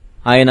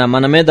 ఆయన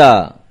మన మీద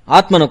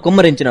ఆత్మను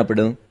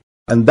కుమ్మరించినప్పుడు.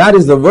 And that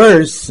is the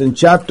verse in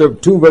chapter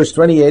 2 verse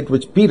 28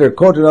 which Peter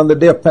quoted on the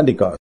day of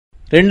Pentecost.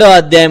 2వ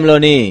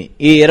అధ్యాయంలోని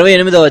ఈ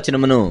 28వ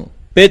వచనమును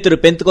పేతురు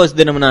పెంతెకోస్తు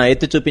దినమున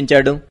ఎత్తి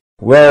చూపించాడు.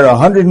 Where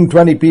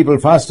 120 people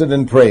fasted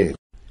and prayed.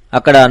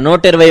 అక్కడ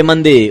 120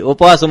 మంది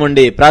ఉపవాసం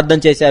ఉండి ప్రార్థన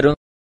చేశారు.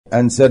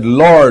 And said,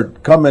 Lord,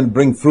 come and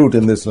bring fruit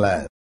in this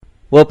land.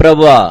 ఓ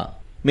ప్రభువా,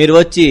 మీరు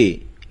వచ్చి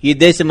ఈ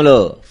దేశంలో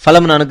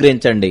ఫలమును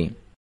అనుగ్రహించండి.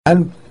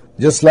 And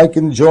just like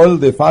in Joel,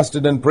 they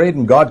fasted and prayed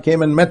and God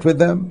came and met with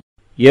them.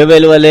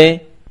 యోవేలు వలె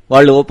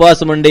వాళ్ళు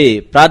ఉపవాసముండి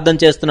ప్రార్థన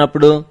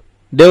చేస్తున్నప్పుడు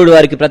దేవుడు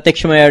వారికి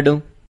ప్రత్యక్షమయ్యాడు.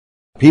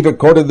 Peter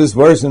quoted this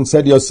verse and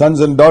said, your sons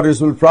and daughters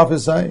will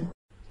prophesy.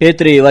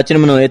 పేతురు ఈ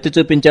వచనమును ఎత్తి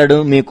చూపించాడు.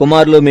 మీ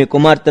కుమారులు మీ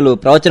కుమార్తెలు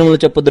ప్రవచనములు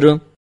చెప్పుదురు.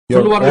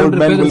 Your old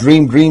men will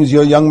dream dreams,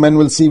 your young men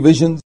will see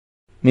visions.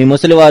 Me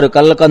ముసలివారు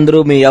కళ్ళకందురు,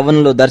 me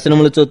యవ్వనులు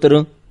దర్శనములు చూతురు.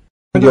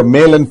 And your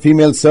male and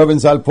female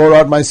servants, I'll pour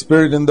out my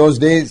spirit in those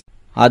days.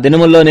 ఆ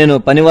దినముల్లో నేను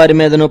పనివారి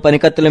మీదను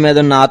పనికత్తెల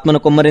మీదను నా ఆత్మను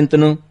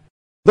కుమ్మరింతును.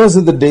 Those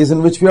are the days in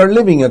which we are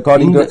living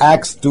according to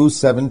Acts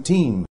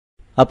 2:17.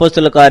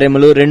 అపోస్తల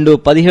కార్యములు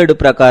 2:17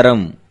 ప్రకారం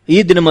ఈ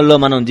దినముల్లో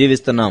మనం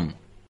జీవిస్తున్నాం.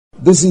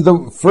 These are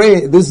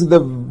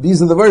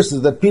the verses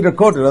that Peter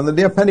quoted on the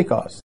day of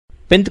Pentecost.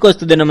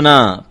 Pentecost దినమున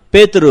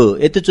పేతురు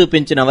ఎత్తి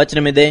చూపించిన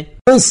వచనమిదే.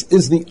 This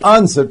is the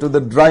answer to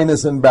the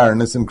dryness and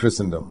barrenness in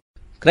Christendom.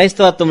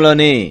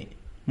 క్రైస్తవత్వంలోని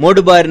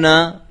మోడుబారిన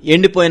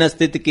ఎండిపోయిన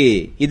స్థితికి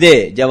ఇదే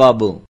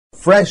జవాబు.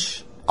 Fresh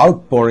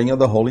outpouring of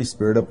the Holy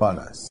Spirit upon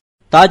us.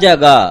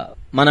 తాజాగా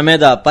మన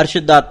మీద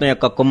పరిశుద్ధాత్మ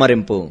యొక్క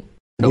కుమ్మరింపు.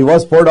 He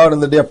was poured out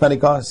on the day of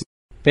Pentecost.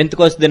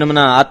 Pentecost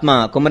దినమున ఆత్మ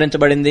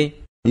కుమ్మరించబడింది.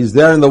 He is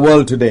there in the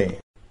world today.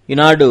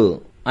 ఈనాడు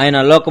ఆయన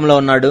లోకంలో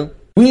ఉన్నాడు.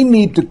 We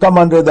need to come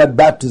under that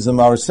baptism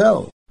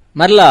ourselves.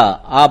 మరలా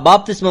ఆ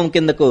బాప్తిస్మం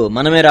కిందకు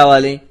మనమే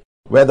రావాలి.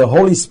 Where the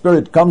Holy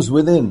Spirit comes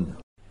within.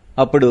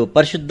 అప్పుడు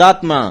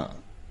పరిశుద్ధాత్మ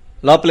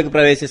లోపలికి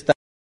ప్రవేశిస్తారు.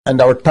 And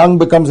our tongue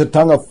becomes a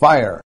tongue of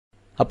fire.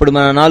 అప్పుడు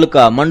మన నాలుక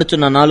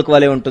మండుచున్న నాలుక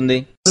వలె ఉంటుంది.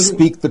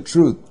 Speak the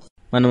truth.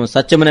 మనం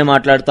సత్యమునే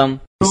మాట్లాడతాం.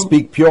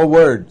 Speak pure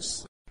words.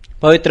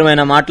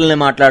 పవిత్రమైన మాటలనే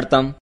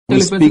మాట్లాడతాం.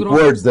 We speak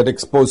words that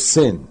expose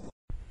sin.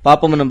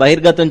 పాపమును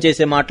బహిర్గతం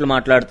చేసే మాటలు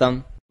మాట్లాడతాం.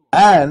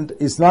 And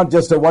it's not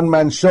just a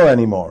one-man show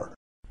anymore.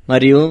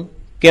 మరియు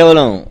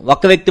కేవలం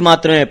ఒక్క వ్యక్తి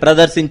మాత్రమే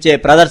ప్రదర్శించే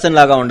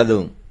ప్రదర్శనలాగా ఉండదు.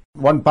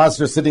 One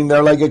pastor sitting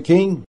there like a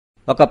king.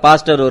 ఒక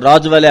పాస్టరు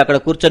రాజు వలె అక్కడ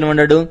కూర్చొని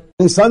ఉండడు.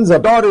 His sons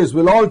and daughters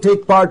will all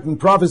take part in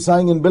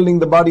prophesying and building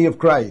the body of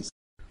Christ.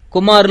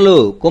 కుమారులు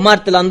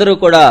కుమార్తెలందరూ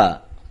కూడా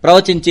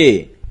ప్రవచించి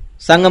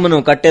సంఘమును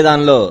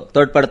కట్టేదానిలో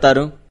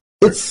తోడ్పడతారు.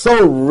 It's so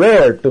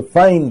rare to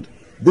find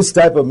this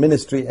type of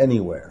ministry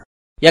anywhere.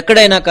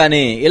 ఎక్కడైనా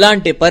కానీ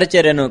ఇలాంటి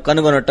పరిచర్యను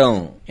కనుగొనటం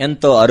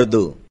ఎంతో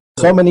అరుదు.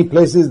 So many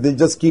places they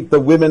just keep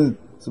the women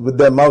with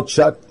their mouth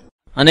shut.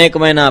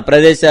 అనేకమైన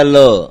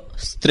ప్రదేశాల్లో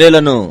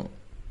స్త్రీలను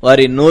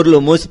వారి నోర్లు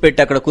మూసిపెట్టి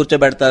అక్కడ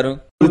కూర్చోబెడతారు.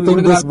 You think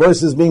this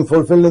verse is being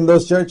fulfilled in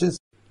those churches?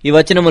 ఈ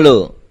వచనములు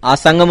ఆ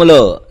సంఘములో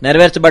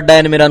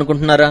నెరవేర్చబడ్డాయని మీరు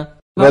అనుకుంటున్నారా?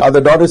 Are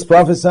the daughters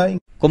prophesying?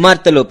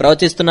 కుమార్తెలు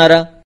ప్రవచిస్తున్నారా?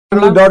 How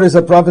many daughters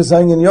are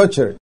prophesying in your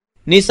church?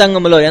 నీ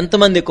సంఘములో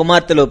ఎంతమంది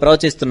కుమార్తెలు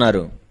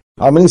ప్రవచిస్తున్నారు?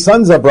 How many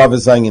sons are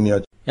prophesying in your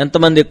church?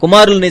 ఎంతమంది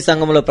కుమారులు నీ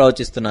సంఘములో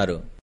ప్రవచిస్తున్నారు?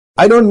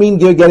 I don't mean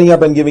getting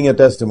up and giving a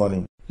testimony.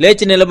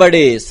 లేచి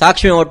నిలబడి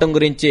సాక్ష్యం ఇవ్వటం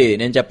గురించి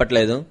నేను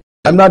చెప్పట్లేదు.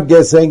 I'm not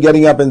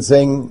getting up and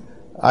saying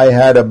I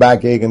had a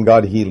backache and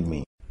God healed me.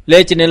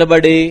 లేచి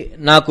నిలబడి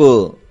నాకు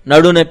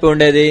నడు నొప్పి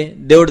ఉండేది,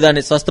 దేవుడు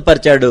దాన్ని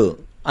స్వస్థపరిచాడు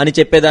అని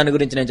చెప్పేదాని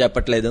గురించి నేను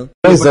చెప్పట్లేదు.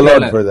 Praise the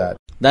Lord for that.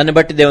 దాన్ని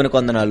బట్టి దేవునికి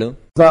వందనాలు.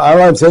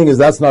 All I'm saying is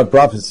that's not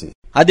prophecy.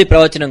 అది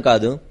ప్రవచనం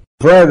కాదు.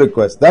 Prayer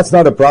request, that's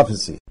not a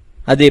prophecy.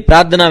 అది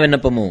ప్రార్థనా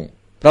విన్నపము,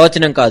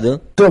 ప్రవచనం కాదు.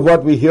 So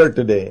what we hear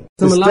today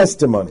is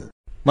testimony.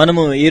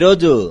 మనము ఈ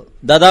రోజు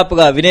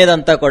దాదాపుగా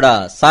వినేదంతా కూడా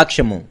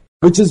సాక్ష్యము.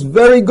 Which is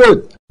very good.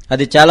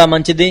 అది చాలా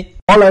మంచిది.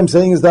 All I'm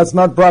saying is that's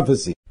not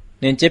prophecy.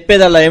 నేను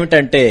చెప్పేదల్లా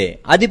ఏమిటంటే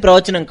అది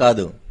ప్రవచనం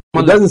కాదు.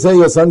 It doesn't say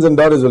your sons and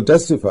daughters will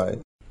testify.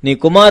 నీ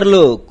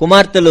కుమారులు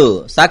కుమార్తెలు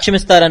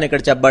సాక్ష్యమిస్తారని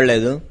ఇక్కడ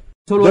చెప్పబడలేదు.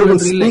 They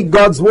will speak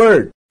God's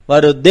word.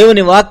 వారు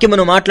దేవుని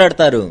వాక్యమును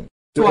మాట్లాడతారు.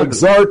 To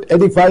exhort,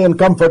 edify and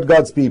comfort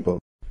God's people.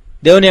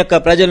 దేవుని యొక్క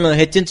ప్రజలను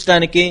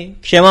హెచ్చించడానికి,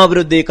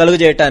 క్షేమాభివృద్ధి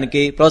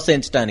కలుగజేయటానికి,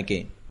 ప్రోత్సహించడానికి.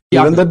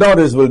 Even the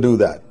daughters will do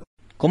that.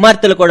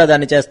 కుమార్తెలు కూడా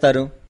దాన్ని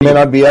చేస్తారు. They may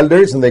not be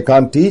elders and they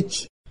can't teach.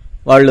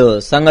 వాళ్ళు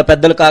సంఘ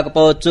పెద్దలు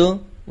కాకపోవచ్చు,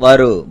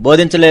 వారు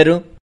బోధించలేరు.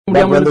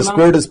 But when the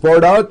Spirit is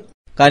poured out,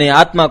 కానీ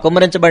ఆత్మ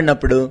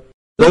కుమ్మరించబడినప్పుడు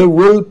they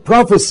will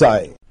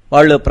prophesy.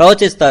 వాళ్ళు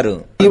ప్రవచిస్తారు.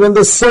 Even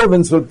the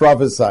servants will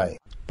prophesy.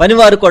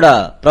 పనివారు కూడా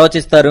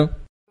ప్రవచిస్తారు.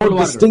 No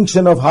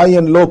distinction of high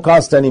and low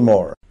caste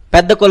anymore.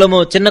 పెద్ద కులము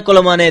చిన్న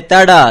కులము అనే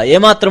తేడా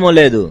ఏమాత్రమూ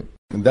లేదు.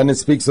 And then it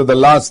speaks of the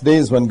last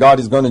days when God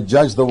is going to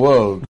judge the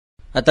world.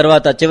 ఆ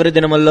తర్వాత చివరి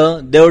దినముల్లో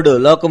దేవుడు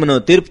లోకమును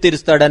తీర్పు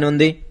తీరుస్తాడని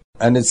ఉంది.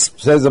 And it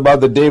says about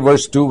the day,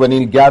 verse 2, when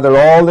he'll gather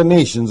all the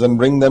nations and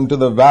bring them to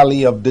the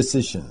valley of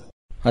decision.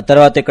 ఆ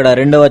తర్వాత ఇక్కడ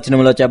 2వ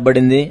వచనంలో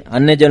చెప్పబడింది,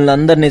 అన్య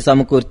జనులందరినీ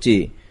సమకూర్చి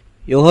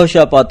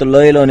యెహోషాపాతు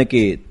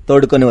లోయలోనికి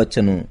తోడుకొని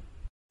వచ్చెను.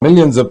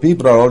 Millions of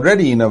people are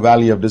already in a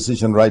valley of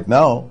decision right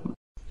now.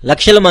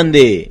 లక్షల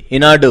మంది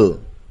ఈనాడు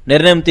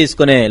నిర్ణయం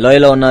తీసుకునే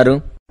లోయలో ఉన్నారు.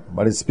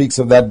 But it speaks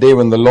of that day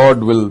when the Lord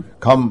will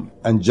come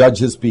and judge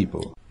his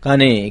people.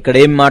 కానీ ఇక్కడ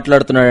ఏం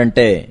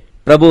మాట్లాడుతున్నాడంటే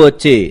ప్రభు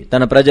వచ్చి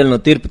తన ప్రజలను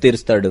తీర్పు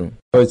తీరుస్తాడు.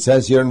 So it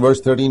says here in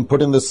verse 13,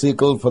 put in the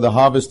sickle for the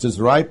harvest is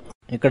ripe.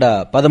 ఇక్కడ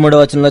 13వ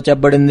వచనంలో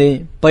చెప్పబడింది,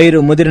 పైరు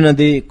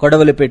ముదిరినది,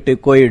 కొడవలి పెట్టి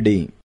కోయుడి.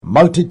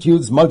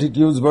 Multitudes,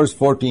 multitudes, verse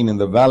 14, in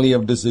the valley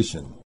of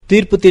decision.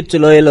 తీర్పు తీర్చు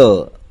లోయలో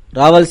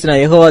రావాల్సిన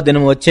యెహోవా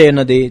దినము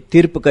వచ్చేయున్నది,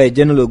 తీర్పుకై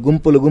జనులు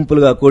గుంపులు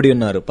గుంపులుగా కూడి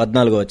ఉన్నారు.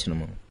 14వ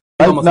వచనము.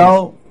 Right now,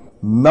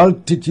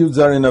 multitudes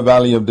are in a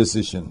valley of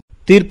decision.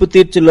 తీర్పు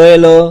తీర్చు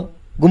లోయలో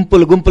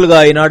గుంపులు గుంపులుగా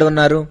ఈనాడు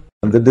ఉన్నారు.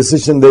 And the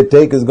decision they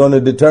take is going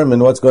to determine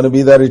what's going to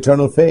be their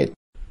eternal fate.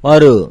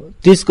 వారు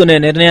తీసుకునే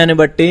నిర్ణయాన్ని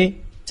బట్టి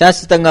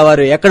శాశ్వతంగా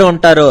వారు ఎక్కడ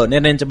ఉంటారో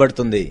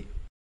నిర్ణయించబడుతుంది.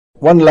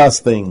 One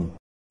last thing.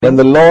 When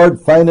the Lord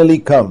finally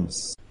comes,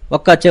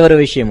 ఒక్క చివరి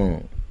విషయము,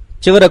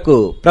 చివరకు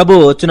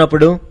ప్రభువు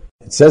వచ్చినప్పుడు,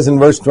 it says in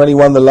verse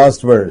 21, the last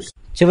verse,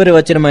 చివరి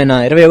వచనమైన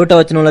 21వ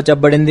వచనంలో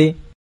చెప్పబడింది,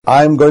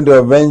 I am going to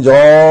avenge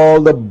all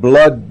the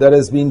blood that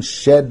has been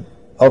shed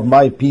of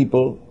my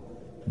people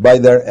by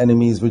their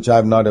enemies which I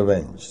have not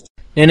avenged.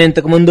 నేను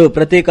ఇంతకు ముందు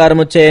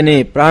ప్రతీకారము చేయని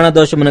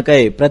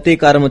ప్రాణదోషమునకై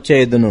ప్రతీకారము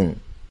చేయుదును.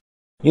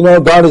 You know,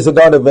 God is a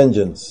God of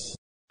vengeance.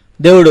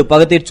 దేవుడు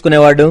పగ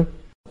తీర్చుకునేవాడు.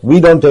 We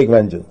don't take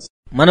vengeance.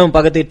 మనం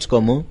పగ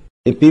తీర్చుకోము.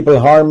 If people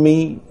harm me,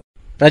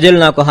 ప్రజలు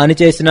నాకు హాని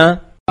చేసినా,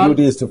 my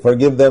duty is to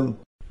forgive them,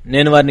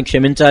 నేను వారిని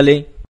క్షమించాలి,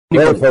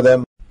 pray for them,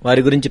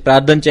 వారి గురించి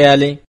ప్రార్థన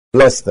చేయాలి,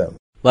 bless them.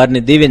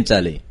 వారిని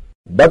దీవించాలి.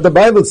 But the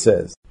Bible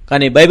says,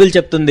 కానీ బైబిల్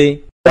చెప్తుంది,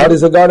 God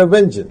is a God of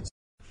vengeance.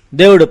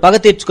 దేవుడు పగ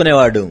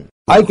తీర్చుకునేవాడు.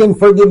 I can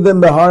forgive them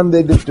the harm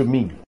they did to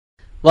me.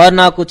 వారు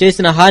నాకు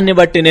చేసిన హాని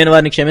బట్టి నేను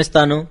వారిని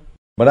క్షమిస్తాను.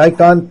 But I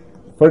can't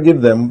forgive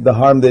them the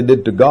harm they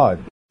did to God.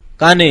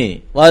 కానీ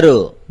వారు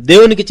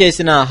దేవునికి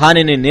చేసిన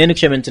హానిని నేను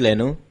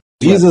క్షమించలేను.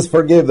 Jesus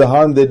forgave the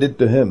harm they did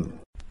to him.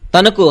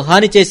 తనకు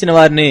హాని చేసిన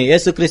వారిని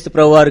యేసుక్రీస్తు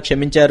ప్రభువారు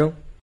క్షమించారు.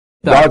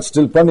 God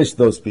still punished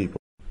those people.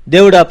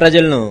 దేవుడు ఆ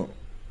ప్రజలను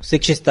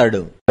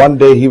శిక్షిస్తాడు. One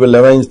day he will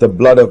avenge the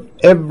blood of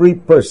every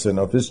person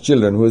of his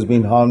children who has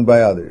been harmed by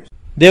others.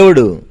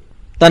 దేవుడు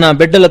తన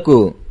బిడ్డలకు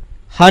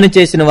హాని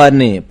చేసిన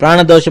వారిని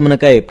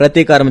ప్రాణదోషమునకై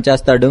ప్రతీకారం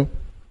చేస్తాడు.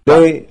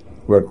 Today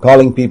we're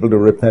calling people to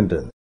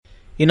repentance.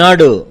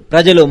 ఈనాడు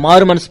ప్రజలు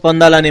మారు మనసు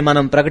పొందాలని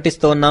మనం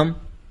ప్రకటిస్తూ ఉన్నాం.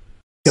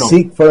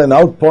 Seek for an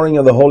outpouring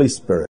of the Holy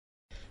Spirit.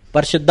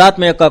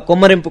 పరిశుద్ధాత్మ యొక్క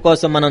కుమ్మరింపు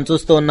కోసం మనం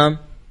చూస్తూ ఉన్నాం.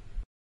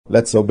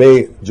 Let's obey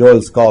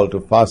Joel's call to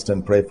fast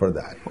and pray for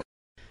that.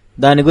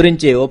 దాని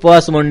గురించి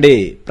ఉపవాసం ఉండి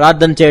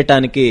ప్రార్థన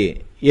చేయటానికి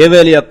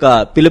యోవేలు యొక్క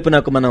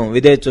పిలుపునకు మనం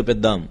విధేయత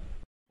చూపిద్దాం.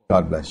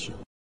 God bless you.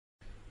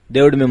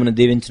 దేవుడు మిమ్మల్ని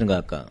దీవించును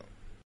గాక.